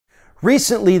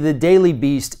Recently, the Daily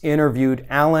Beast interviewed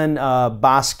Alan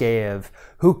Baskaev,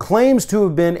 who claims to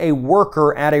have been a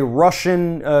worker at a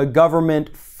Russian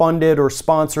government-funded or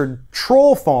sponsored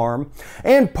troll farm,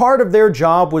 and part of their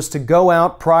job was to go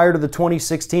out prior to the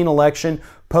 2016 election,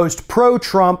 post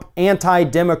pro-Trump,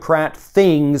 anti-Democrat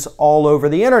things all over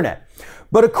the internet.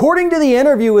 But according to the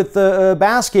interview with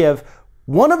Baskaev,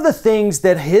 one of the things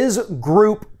that his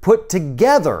group put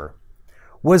together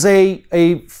was a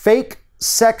fake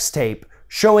sex tape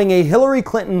showing a Hillary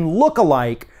Clinton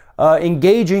lookalike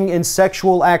engaging in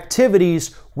sexual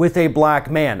activities with a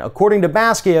black man. According to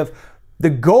Baskaev,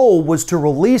 the goal was to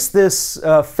release this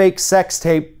fake sex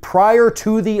tape prior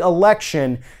to the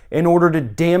election in order to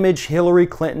damage Hillary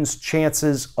Clinton's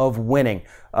chances of winning.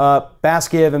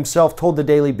 Baskaev himself told the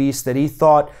Daily Beast that he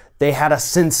thought they had a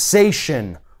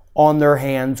sensation on their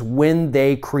hands when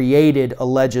they created,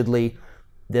 allegedly,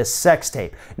 this sex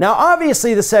tape. Now,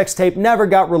 obviously, the sex tape never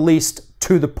got released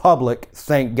to the public,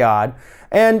 thank God.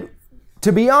 And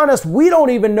to be honest, we don't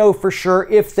even know for sure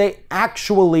if they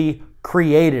actually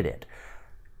created it.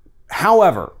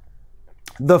 However,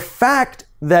 the fact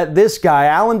that this guy,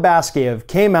 Alan Baskaev,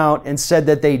 came out and said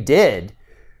that they did,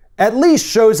 at least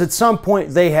shows at some point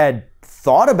they had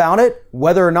thought about it,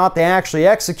 whether or not they actually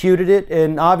executed it,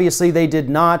 and obviously they did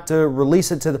not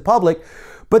release it to the public.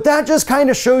 But that just kind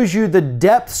of shows you the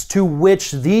depths to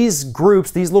which these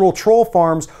groups, these little troll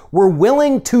farms, were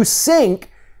willing to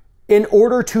sink in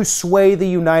order to sway the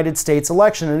United States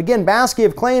election. And again,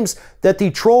 Baskaev claims that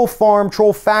the troll farm,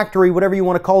 troll factory, whatever you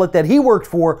want to call it, that he worked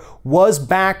for was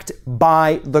backed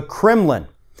by the Kremlin.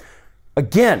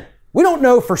 Again, we don't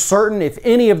know for certain if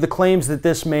any of the claims that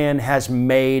this man has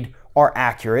made are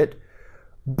accurate,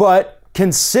 but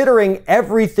considering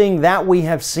everything that we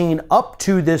have seen up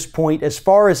to this point as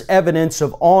far as evidence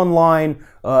of online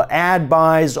ad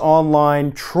buys, online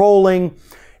trolling,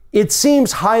 it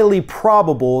seems highly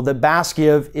probable that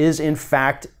Baskaev is in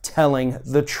fact telling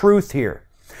the truth here.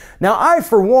 Now, I,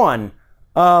 for one,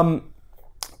 am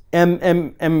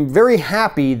very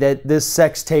happy that this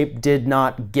sex tape did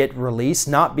not get released,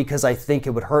 not because I think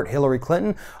it would hurt Hillary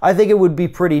Clinton. I think it would be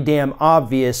pretty damn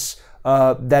obvious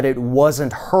that it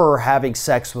wasn't her having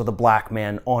sex with a black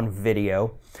man on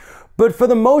video. But for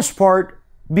the most part,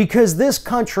 because this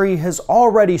country has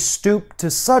already stooped to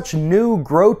such new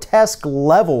grotesque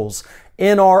levels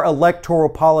in our electoral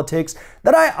politics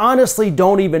that I honestly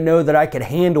don't even know that I could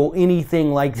handle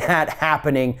anything like that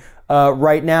happening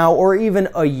right now or even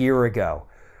a year ago.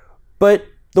 But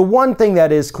the one thing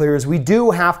that is clear is we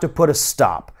do have to put a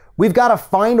stop. We've got to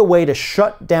find a way to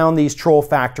shut down these troll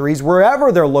factories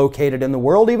wherever they're located in the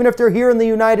world, even if they're here in the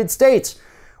United States.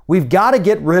 We've got to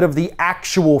get rid of the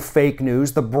actual fake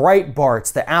news, the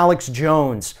Breitbarts, the Alex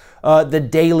Jones, the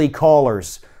Daily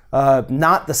Callers,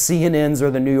 not the CNNs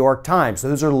or the New York Times.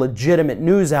 Those are legitimate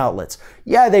news outlets.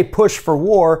 Yeah, they push for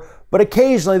war, but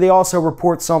occasionally they also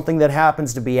report something that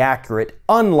happens to be accurate,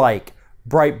 unlike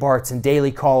Breitbarts and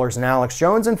Daily Callers and Alex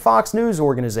Jones and Fox News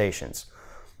organizations.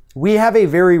 We have a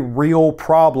very real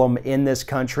problem in this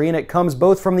country, and it comes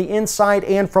both from the inside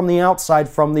and from the outside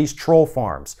from these troll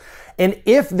farms. And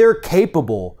if they're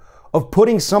capable of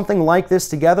putting something like this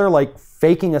together, like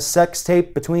faking a sex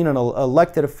tape between an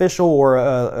elected official or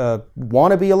a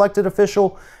wannabe elected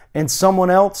official and someone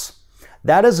else,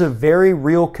 that is a very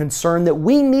real concern that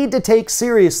we need to take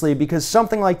seriously, because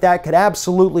something like that could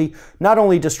absolutely not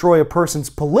only destroy a person's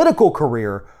political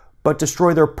career, but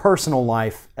destroy their personal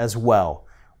life as well.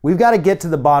 We've got to get to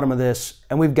the bottom of this,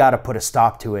 and we've got to put a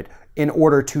stop to it in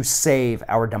order to save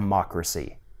our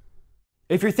democracy.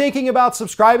 If you're thinking about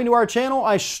subscribing to our channel,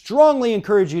 I strongly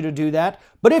encourage you to do that.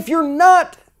 But if you're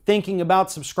not thinking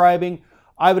about subscribing,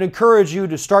 I would encourage you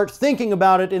to start thinking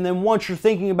about it, and then once you're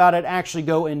thinking about it, actually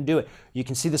go and do it. You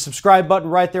can see the subscribe button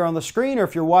right there on the screen, or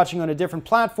if you're watching on a different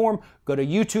platform, go to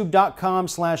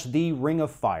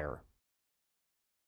youtube.com/theringofFire.